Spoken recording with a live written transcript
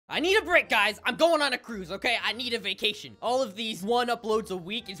I need a break, guys. I'm going on a cruise, okay? I need a vacation. All of these one uploads a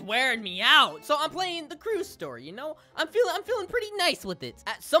week is wearing me out. So I'm playing the cruise story, you know? I'm feeling pretty nice with it.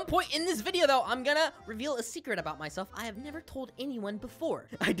 At some point in this video, though, I'm gonna reveal a secret about myself I have never told anyone before.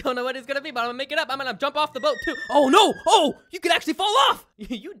 I don't know what it's gonna be, but I'm gonna make it up. I'm gonna jump off the boat, too. Oh, no! Oh, you could actually fall off!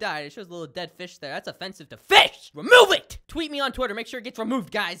 You died. It shows a little dead fish there. That's offensive to fish! Remove it! Tweet me on Twitter. Make sure it gets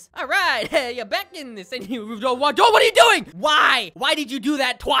removed, guys. All right. Hey, you're back in this. And you don't what are you doing? Why? Why did you do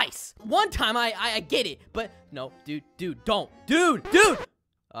that twice? One time, I get it. But, no, dude, don't. Dude!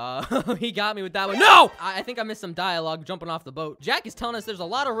 He got me with that one. No! I think I missed some dialogue jumping off the boat. Jack is telling us there's a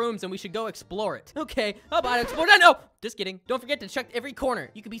lot of rooms and we should go explore it. Okay, how about explore? No! Just kidding. Don't forget to check every corner.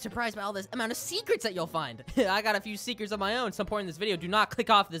 You could be surprised by all this amount of secrets that you'll find. I got a few secrets of my own. Some point in this video, do not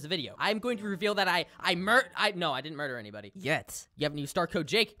click off this video. I'm going to reveal that no, I didn't murder anybody. Yet. You have a new star code,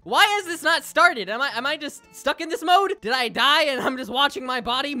 Jake. Why has this not started? Am I just stuck in this mode? Did I die and I'm just watching my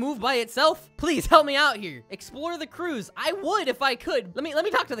body move by itself? Please help me out here. Explore the cruise. I would if I could. Let me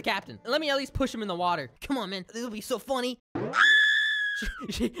talk to the captain. Let me at least push him in the water. Come on, man. This will be so funny.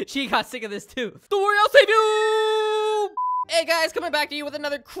 She got sick of this too. Don't worry, I'll save you! Hey guys, coming back to you with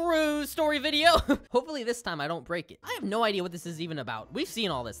another cruise story video. Hopefully this time I don't break it. I have no idea what this is even about. We've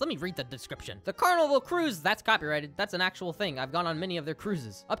seen all this. Let me read the description. The Carnival Cruise, that's copyrighted. That's an actual thing. I've gone on many of their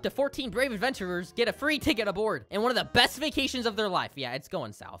cruises. Up to 14 brave adventurers get a free ticket aboard. And one of the best vacations of their life. Yeah, it's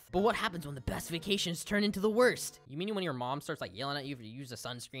going south. But what happens when the best vacations turn into the worst? You mean when your mom starts like yelling at you if you use a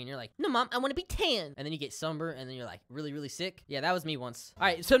sunscreen? You're like, no mom, I want to be tan. And then you get sunburn and then you're like really, really sick. Yeah, that was me once. All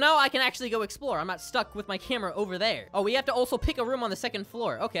right, so now I can actually go explore. I'm not stuck with my camera over there. Oh, we have to also pick a room on the second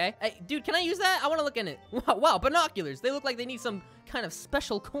floor. Okay. Hey, dude, can I use that? I want to look in it. Wow, binoculars. They look like they need some kind of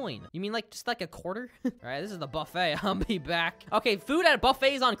special coin. You mean like just like a quarter? All right, this is the buffet. I'll be back. Okay, food at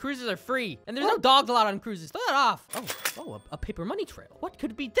buffets on cruises are free. And there's no dogs allowed on cruises. Throw that off. Oh, a paper money trail. What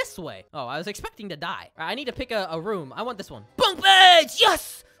could be this way? Oh, I was expecting to die. All right, I need to pick a room. I want this one. Bunk beds!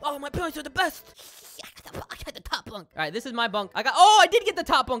 Yes! Oh, my parents are the best. I got the top bunk. All right, this is my bunk. I did get the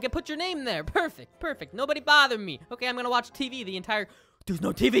top bunk and put your name there. Perfect. Nobody bother me. Okay, I'm gonna watch TV the entire... There's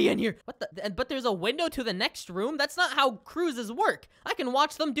no TV in here. What the? But there's a window to the next room? That's not how cruises work. I can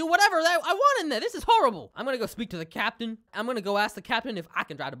watch them do whatever I want in there. This is horrible. I'm gonna go speak to the captain. I'm gonna go ask the captain if I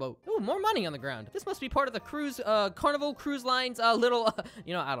can drive a boat. Oh, more money on the ground. This must be part of the cruise, Carnival Cruise Line's, little,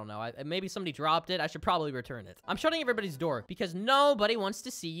 you know, I don't know. Maybe somebody dropped it. I should probably return it. I'm shutting everybody's door because nobody wants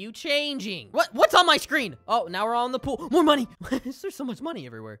to see you changing. What's on my screen? Oh, now we're all in the pool. More money. There's so much money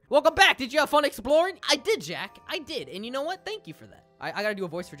everywhere. Welcome back. Did you have fun exploring? I did, Jack. I did. And you know what? Thank you for that. I gotta do a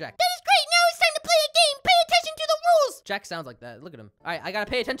voice for Jack. That is great. Now it's time to play a game. Pay attention to the rules. Jack sounds like that. Look at him. All right, I gotta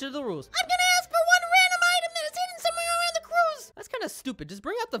pay attention to the rules. I'm gonna ask for one random item that is hidden somewhere around the cruise. That's kind of stupid. Just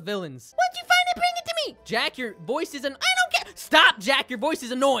bring out the villains. Once you find it, bring it to me. Jack, your voice isn't... I don't care. Stop, Jack. Your voice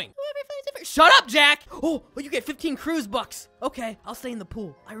is annoying. Whoever finds it first. Shut up, Jack. Oh, you get 15 cruise bucks. Okay, I'll stay in the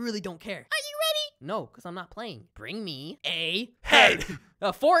pool. I really don't care. Are you ready? No, because I'm not playing. Bring me a head.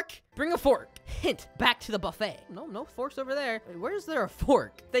 A fork. Bring a fork. Hint, back to the buffet. No forks over there. Wait, where's there a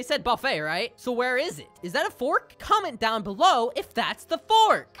fork? They said buffet, right? So where is it? Is that a fork? Comment down below if that's the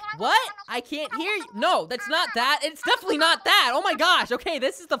fork. What? I can't hear you. No, that's not that. It's definitely not that. Oh my gosh. Okay,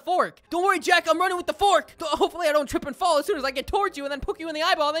 this is the fork. Don't worry, Jack. I'm running with the fork. Hopefully I don't trip and fall as soon as I get towards you and then poke you in the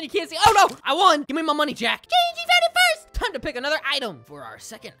eyeball and then you can't see. Oh no, I won. Give me my money, Jack. Jayingee found it first. Time to pick another item. For our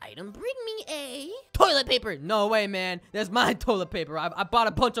second item, bring me a toilet paper. No way, man. That's my toilet paper. I bought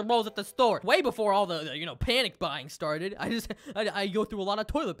a bunch of rolls at the store. Way before all the you know, panic buying started. I go through a lot of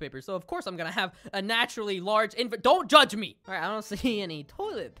toilet paper, so of course I'm gonna have a naturally large Don't judge me. All right, I don't see any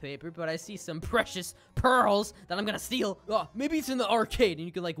toilet paper, but I see some precious pearls that I'm gonna steal. Oh, maybe it's in the arcade and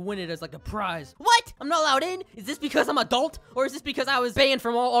you can like win it as like a prize. What? I'm not allowed in? Is this because I'm adult, or is this because I was banned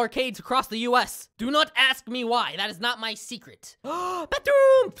from all arcades across the US? Do not ask me why. That is not my secret.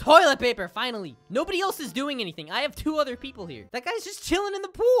 Bathroom! Toilet paper, finally. Nobody else is doing anything. I have 2 other people here. That guy's just chilling in the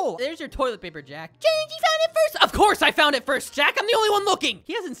pool. There's your toilet paper, Jack. Jayingee found it first. Of course I found it first, Jack. I'm the only one looking.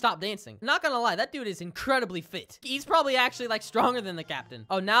 He hasn't stopped dancing. Not gonna lie, that dude is incredibly fit. He's probably actually like stronger than the captain.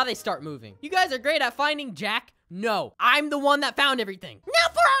 Oh, now they start moving. You guys are great at finding Jack. No, I'm the one that found everything.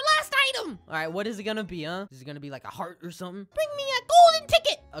 Now for our last item. All right, what is it gonna be, huh? Is it gonna be like a heart or something? Bring me a golden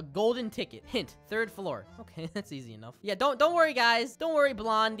ticket. A golden ticket. Hint, 3rd floor. Okay, that's easy enough. Yeah, don't worry, guys. Don't worry,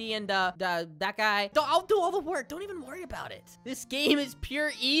 Blondie and that guy. I'll do all the work. Don't even worry about it. This game is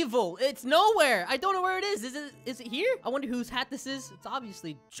pure evil. It's nowhere. I don't know where it is. Is it here? I wonder whose hat this is. It's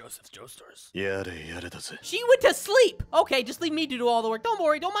obviously Joseph's Joestar's. She went to sleep. Okay, just leave me to do all the work. Don't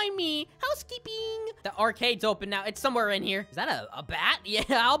worry. Don't mind me. Housekeeping. The arcade's open now. It's somewhere in here. Is that a bat? Yeah,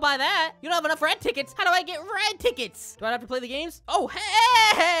 I'll buy that. You don't have enough red tickets. How do I get red tickets? Do I have to play the games? Oh,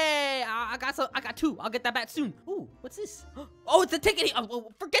 hey! I got two. I'll get that bat soon. Ooh, what's this? Oh, it's a ticket.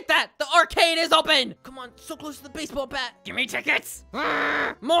 Oh, forget that. The arcade is open. Come on, so close to the baseball bat. Give me tickets.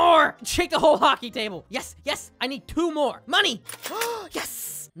 More. Shake the whole hockey table. Yes, yes. I need 2 more. Money.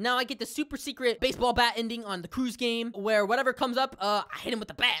 Yes. Now I get the super secret baseball bat ending on the cruise game where whatever comes up, I hit him with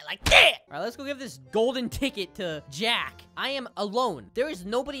the bat like that. All right, let's go give this golden ticket to Jack. I am alone. There is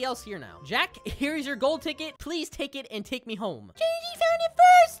nobody else here now. Jack, here's your gold ticket. Please take it and take me home. Jayingee found it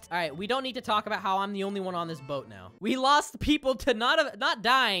first. All right, we don't need to talk about how I'm the only one on this boat now. We lost people to not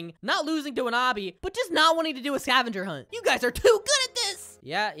dying, not losing to an obby, but just not wanting to do a scavenger hunt. You guys are too good at this.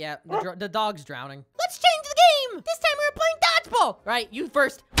 Yeah, the dog's drowning. Let's change the game. This time we're playing dodgeball. Right, you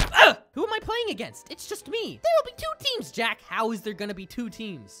first. Who am I playing against? It's just me. There will be 2 teams, Jack. How is there gonna be 2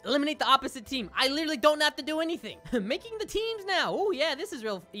 teams? Eliminate the opposite team. I literally don't have to do anything. Making the teams now. Oh yeah, this is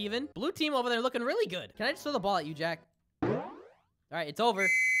real even. Blue team over there looking really good. Can I just throw the ball at you, Jack? All right, it's over.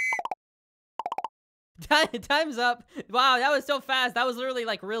 Time's up. Wow, that was so fast. That was literally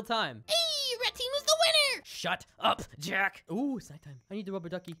like real time. Hey, red team is the winner. Shut up, Jack. Ooh, it's nighttime. I need the rubber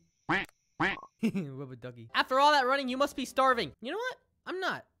ducky. Rubber ducky. After all that running, you must be starving. You know what? I'm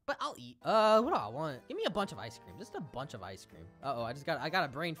not, but I'll eat. What do I want? Give me a bunch of ice cream. Just a bunch of ice cream. Uh-oh, I got a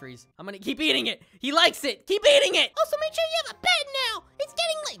brain freeze. I'm gonna keep eating it. He likes it. Keep eating it. Also, make sure you have a bed now. It's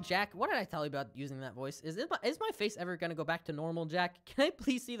getting late. Jack, what did I tell you about using that voice? Is my face ever gonna go back to normal, Jack? Can I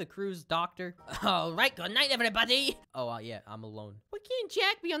please see the cruise doctor? All right, good night, everybody. Oh, yeah, I'm alone. Why can't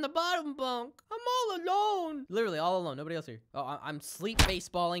Jack be on the bottom bunk? I'm all alone. Literally all alone. Nobody else here. Oh, I'm sleep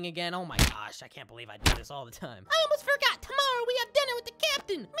baseballing again. Oh my gosh, I can't believe I do this all the time. I almost forgot. Tomorrow we have dinner with the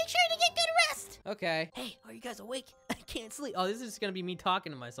captain. Make sure to get good rest. Okay. Hey, are you guys awake? I can't sleep. Oh, this is just gonna be me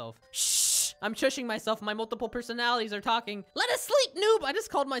talking to myself. Shh. I'm shushing myself. My multiple personalities are talking. Let us sleep, noob. I just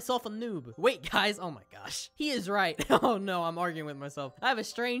called myself a noob. Wait, guys. Oh my gosh. He is right. Oh no, I'm arguing with myself. I have a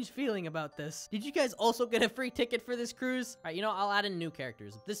strange feeling about this. Did you guys also get a free ticket for this cruise? All right, you know, I'll add in new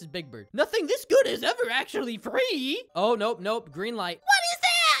characters. This is Big Bird. Nothing this good is ever actually free. Oh, nope. Green light. What is that?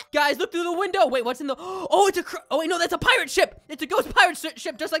 Guys, look through the window. Wait, what's in the... Oh, it's a... Oh, wait, no, that's a pirate ship. It's a ghost pirate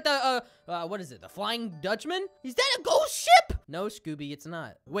ship, just like the, what is it? The Flying Dutchman? Is that a ghost ship? No, Scooby, it's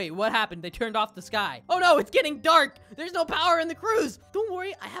not. Wait, what happened? They turned off the sky. Oh, no, it's getting dark. There's no power in the cruise. Don't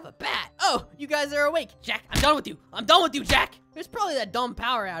worry, I have a bat. Oh, you guys are awake. Jack, I'm done with you. I'm done with you, Jack. There's probably that dumb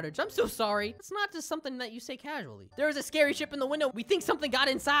power outage. I'm so sorry. It's not just something that you say casually. There was a scary ship in the window. We think something got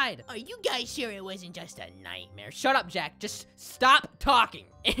inside. Are you guys sure it wasn't just a nightmare? Shut up, Jack. Just stop talking.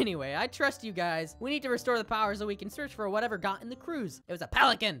 Anyway, I trust you guys. We need to restore the power so we can search for whatever got in the cruise. It was a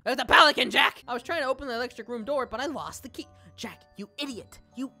pelican. It was a pelican, Jack. I was trying to open the electric room door, but I lost the key. Jack, you idiot.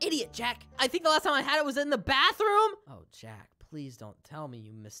 You idiot, Jack. I think the last time I had it was in the bathroom. Oh, Jack. Please don't tell me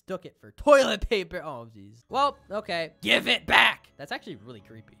you mistook it for toilet paper. Oh, jeez. Well, okay. Give it back. That's actually really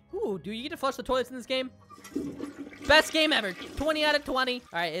creepy. Ooh, do you get to flush the toilets in this game? Best game ever. 20 out of 20. All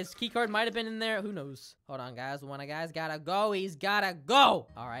right, his key card might have been in there. Who knows? Hold on, guys. One of guys gotta go. He's gotta go.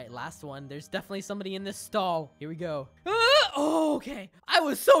 All right, last one. There's definitely somebody in this stall. Here we go. Oh, okay. I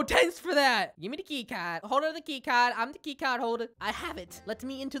was so tense for that. Give me the key card. Hold on the key card. I'm the key card holder. I have it. Let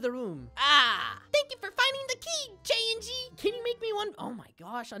me into the room. Ah. Thank you for finding the key, Jayingee. Can you make me one? Oh my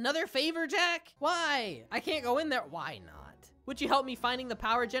gosh. Another favor, Jack? Why? I can't go in there. Why not? Would you help me finding the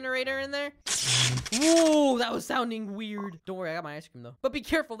power generator in there? Whoa, that was sounding weird. Don't worry, I got my ice cream though. But be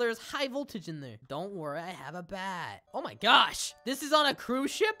careful, there's high voltage in there. Don't worry, I have a bat. Oh my gosh, this is on a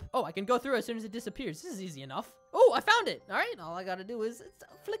cruise ship? Oh, I can go through as soon as it disappears. This is easy enough. Oh, I found it. All right, all I gotta do is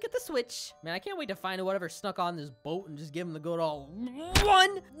flick at the switch. Man, I can't wait to find whatever snuck on this boat and just give him the good old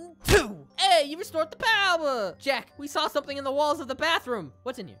 1, 2. Hey, you restored the power. Jack, we saw something in the walls of the bathroom.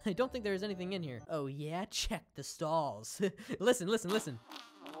 What's in here? I don't think there's anything in here. Oh yeah, check the stalls. Listen.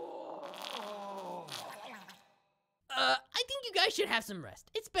 I think you guys should have some rest.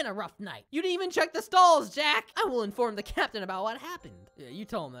 It's been a rough night. You didn't even check the stalls, Jack. I will inform the captain about what happened. Yeah, you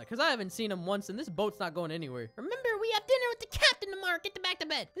tell him that, because I haven't seen him once, and this boat's not going anywhere. Remember, we have dinner with the captain tomorrow. Get back to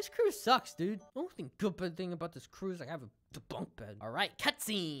bed. This cruise sucks, dude. The only good thing about this cruise, I have the bunk bed. All right,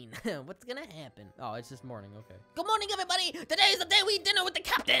 cutscene. What's gonna happen? Oh, it's just morning. Okay. Good morning, everybody. Today is the day we eat dinner with the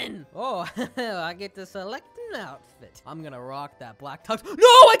captain. Oh, I get to select an outfit. I'm gonna rock that black tux. No,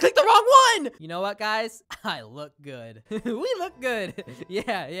 I clicked the wrong one. You know what, guys? I look good. We look good.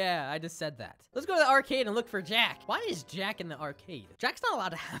 Yeah, I just said that. Let's go to the arcade and look for Jack. Why is Jack in the arcade? Jack's not allowed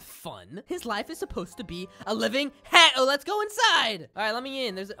to have fun. His life is supposed to be a living hat. Oh, let's go inside. All right, let me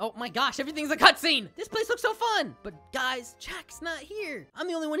in. Oh my gosh, everything's a cutscene. This place looks so fun. But guys, Jack's not here. I'm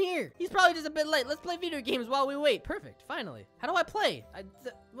the only one here. He's probably just a bit late. Let's play video games while we wait. Perfect, finally. How do I play?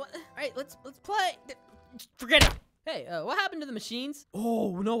 All right, let's play. Forget it. Hey, what happened to the machines?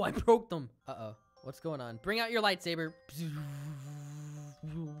 Oh, no, I broke them. Uh-oh. What's going on? Bring out your lightsaber.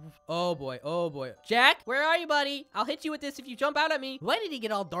 Oh boy, oh boy. Jack, where are you, buddy? I'll hit you with this if you jump out at me. Why did he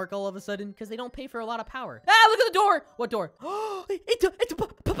get all dark all of a sudden? Because they don't pay for a lot of power. Ah, look at the door. What door? Oh, it's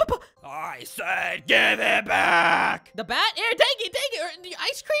I said give it back. the bat? Here, take it. The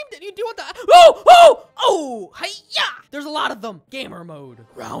ice cream? Did you do what the? Oh, hi-ya! There's a lot of them. Gamer mode.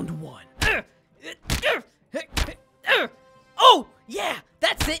 Round 1. Oh, yeah,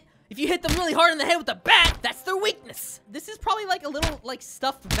 that's it. If you hit them really hard in the head with the bat, that's their weakness. This is probably like a little like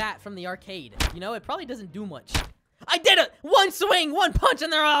stuffed bat from the arcade. You know, it probably doesn't do much. I did it! One swing, one punch,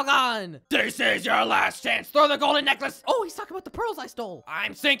 and they're all gone. This is your last chance. Throw the golden necklace. Oh, he's talking about the pearls I stole.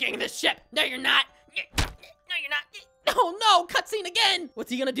 I'm sinking this ship. No, you're not. No, you're not. Oh no, cutscene again. What's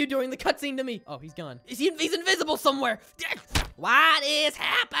he gonna do during the cutscene to me? Oh, he's gone. He's invisible somewhere. What is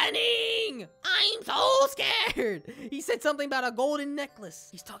happening? I'm so scared. He said something about a golden necklace.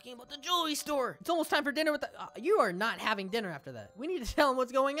 He's talking about the jewelry store. It's almost time for dinner with the... you are not having dinner after that. We need to tell him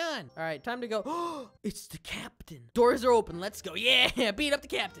what's going on. All right, time to go. Oh, it's the captain. Doors are open. Let's go. Yeah, beat up the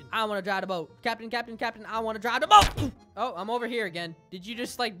captain. I want to drive the boat. Captain, I want to drive the boat. Oh, I'm over here again. Did you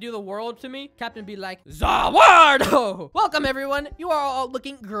just like do the world to me? Captain be like, Zawardo! Welcome, everyone. You are all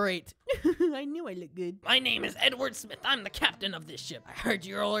looking great. I knew I looked good. My name is Edward Smith. I'm the captain of this ship. I heard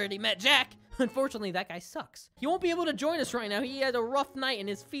you already met Jack. Unfortunately, that guy sucks. He won't be able to join us right now. He had a rough night and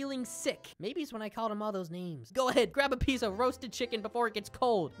is feeling sick. Maybe it's when I called him all those names. Go ahead, grab a piece of roasted chicken before it gets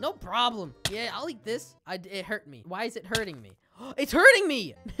cold. No problem. Yeah, I'll eat this. It hurt me. Why is it hurting me? It's hurting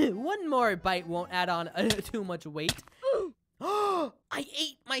me! One more bite won't add on too much weight. I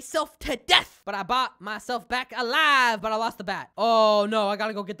ate myself to death, but I bought myself back alive, but I lost the bat. Oh no, I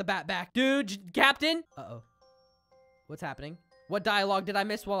gotta go get the bat back. Dude, Captain? Uh-oh. What's happening? What dialogue did I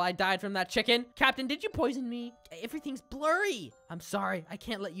miss while I died from that chicken? Captain, did you poison me? Everything's blurry. I'm sorry, I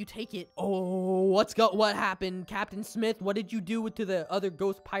can't let you take it. Oh, what happened? Captain Smith, what did you do to the other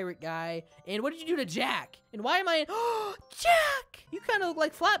ghost pirate guy? And what did you do to Jack? And why am I in... Oh, Jack! You kind of look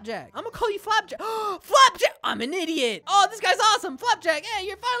like Flapjack. I'm gonna call you Flapjack. Flapjack! I'm an idiot. Oh, this guy's awesome. Flapjack, hey,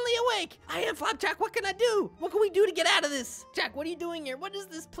 you're finally awake. I am Flapjack. What can I do? What can we do to get out of this? Jack, what are you doing here? What is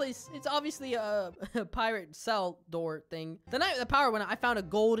this place? It's obviously a pirate cell door thing. The night the power went out, I found a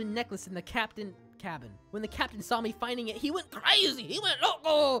golden necklace in the captain cabin. When the captain saw me finding it, he went crazy. He went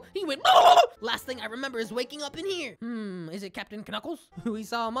loco. He went Last thing I remember is waking up in here. Is it Captain Knuckles? We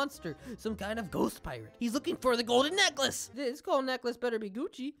saw a monster, some kind of ghost pirate. He's looking for the golden necklace. This golden necklace better be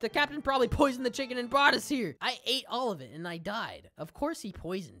Gucci. The captain probably poisoned the chicken and brought us here. I ate all of it and I died. Of course he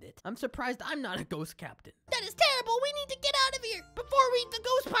poisoned it. I'm surprised I'm not a ghost captain. That is terrible. We need to get out of here before the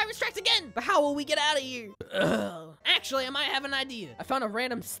ghost pirate strikes again. But how will we get out of here? Actually, I might have an idea. I found a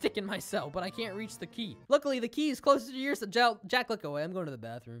random stick in my cell, but I can't reach the key. Luckily, the key is closer to yours, so Jack, look away. I'm going to the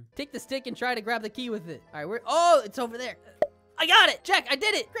bathroom. Take the stick and try to grab the key with it. All right, oh, it's over there. I got it! Jack, I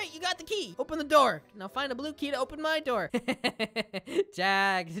did it! Great, you got the key. Open the door. Now find a blue key to open my door.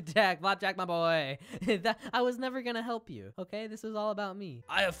 Jack, Flapjack, my boy. I was never gonna help you, okay? This is all about me.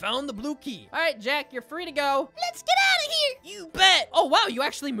 I have found the blue key. All right, Jack, you're free to go. Let's get out of here! You bet! Oh, wow, you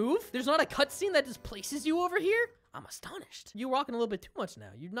actually move? There's not a cutscene that just places you over here? I'm astonished. You're walking a little bit too much now.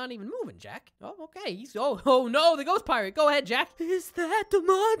 You're not even moving, Jack. Oh, okay. Oh no, the ghost pirate. Go ahead, Jack. Is that the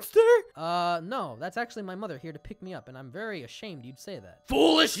monster? No, that's actually my mother here to pick me up, and I'm very ashamed you'd say that.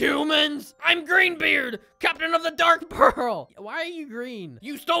 Foolish humans! I'm Greenbeard, captain of the Dark Pearl. Why are you green?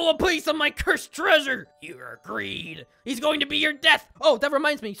 You stole a piece of my cursed treasure. Your greed. He's going to be your death. Oh, that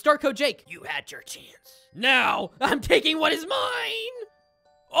reminds me. Star Code Jake. You had your chance. Now, I'm taking what is mine.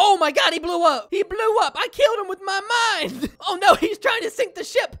 Oh my god, he blew up! He blew up! I killed him with my mind! Oh no, he's trying to sink the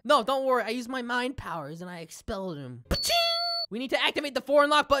ship! No, don't worry, I used my mind powers and I expelled him. Pa-ching! We need to activate the 4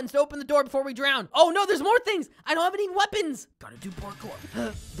 unlock buttons to open the door before we drown. Oh no, there's more things! I don't have any weapons! Gotta do parkour.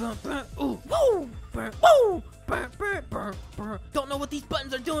 Don't know what these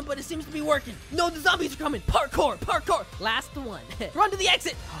buttons are doing, but it seems to be working. No, the zombies are coming! Parkour! Last one. Run to the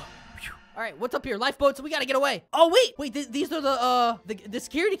exit! All right, what's up here? Lifeboats, we gotta get away. Oh, wait, these are the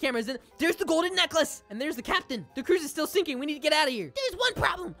security cameras. And there's the golden necklace, and there's the captain. The cruise is still sinking. We need to get out of here. There's one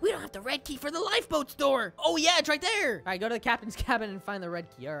problem. We don't have the red key for the lifeboat store. Oh, yeah, it's right there. All right, go to the captain's cabin and find the red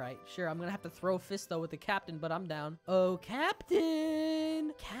key. All right, sure, I'm gonna have to throw fists, though, with the captain, but I'm down. Oh,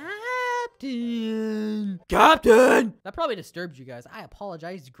 Captain. That probably disturbed you guys. I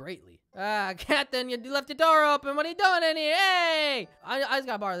apologize greatly. Captain, you left the door open. What are you doing in here? Hey! I just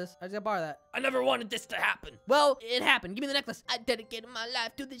gotta borrow this. I just gotta borrow that. I never wanted this to happen. Well, it happened. Give me the necklace. I dedicated my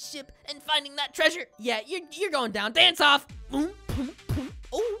life to this ship and finding that treasure. Yeah, you're going down. Dance off.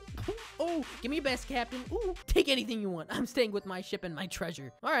 Oh, give me your best, Captain. Ooh, take anything you want. I'm staying with my ship and my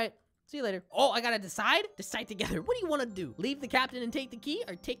treasure. All right. See you later. Oh, I gotta decide? Decide together. What do you want to do? Leave the captain and take the key,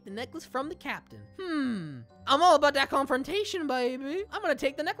 or take the necklace from the captain? I'm all about that confrontation, baby. I'm gonna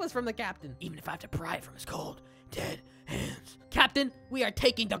take the necklace from the captain, even if I have to pry it from his cold, dead hands. Captain, we are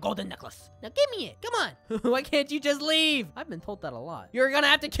taking the golden necklace. Now give me it. Come on. Why can't you just leave? I've been told that a lot. You're gonna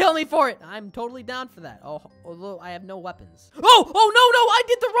have to kill me for it. I'm totally down for that. Oh, although I have no weapons. Oh, no, I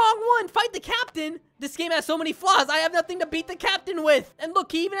did the wrong one. Fight the captain. This game has so many flaws. I have nothing to beat the captain with. And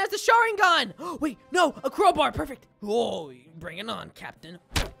look, he even has the Sharingan. Oh, wait, no, a crowbar. Perfect. Oh, bring it on, Captain.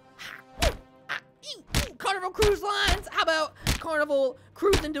 Carnival Cruise Lines. How about Carnival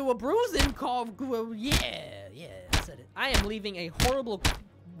Cruise into a Bruising? Yeah, I said it. I am leaving a horrible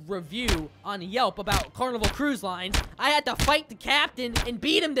review on Yelp about Carnival Cruise Lines. I had to fight the captain and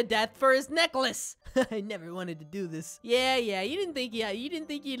beat him to death for his necklace. I never wanted to do this. Yeah, you didn't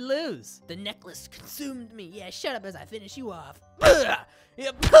think you'd lose. The necklace consumed me. Yeah, shut up as I finish you off.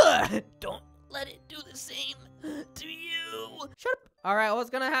 Don't let it do the same to you. Shut up. All right, what's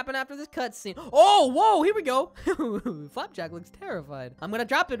gonna happen after this cutscene? Oh, whoa, here we go. Flapjack looks terrified. I'm gonna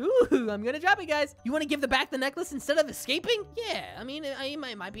drop it. Ooh, I'm gonna drop it, guys. You wanna give back the necklace instead of escaping? Yeah, I mean, it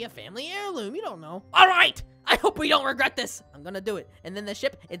might be a family heirloom. You don't know. All right, I hope we don't regret this. I'm gonna do it. And then the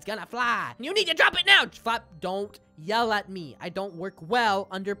ship, it's gonna fly. You need to drop it now. Flap, don't yell at me. I don't work well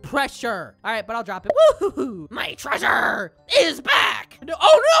under pressure. All right, but I'll drop it. Woohoo! My treasure is back. No,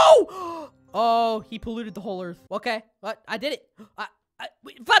 oh, no! Oh, he polluted the whole earth. Okay, what? I did it.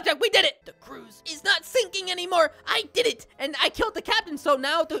 Flapjack, we did it. The cruise is not sinking anymore. I did it. And I killed the captain, so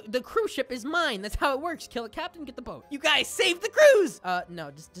now the cruise ship is mine. That's how it works. Kill a captain, get the boat. You guys saved the cruise.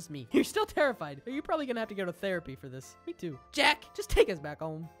 No, just me. You're still terrified. You're probably gonna have to go to therapy for this. Me too. Jack, just take us back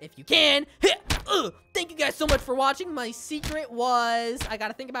home. If you can. Thank you guys so much for watching. My secret was, I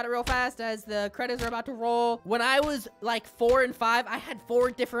gotta think about it real fast as the credits are about to roll. When I was like 4 and 5, I had 4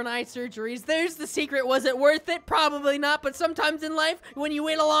 different eye surgeries. There's the secret. Was it worth it? Probably not, but sometimes in life, when you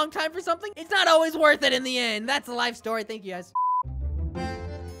wait a long time for something, it's not always worth it in the end. That's a life story. Thank you guys.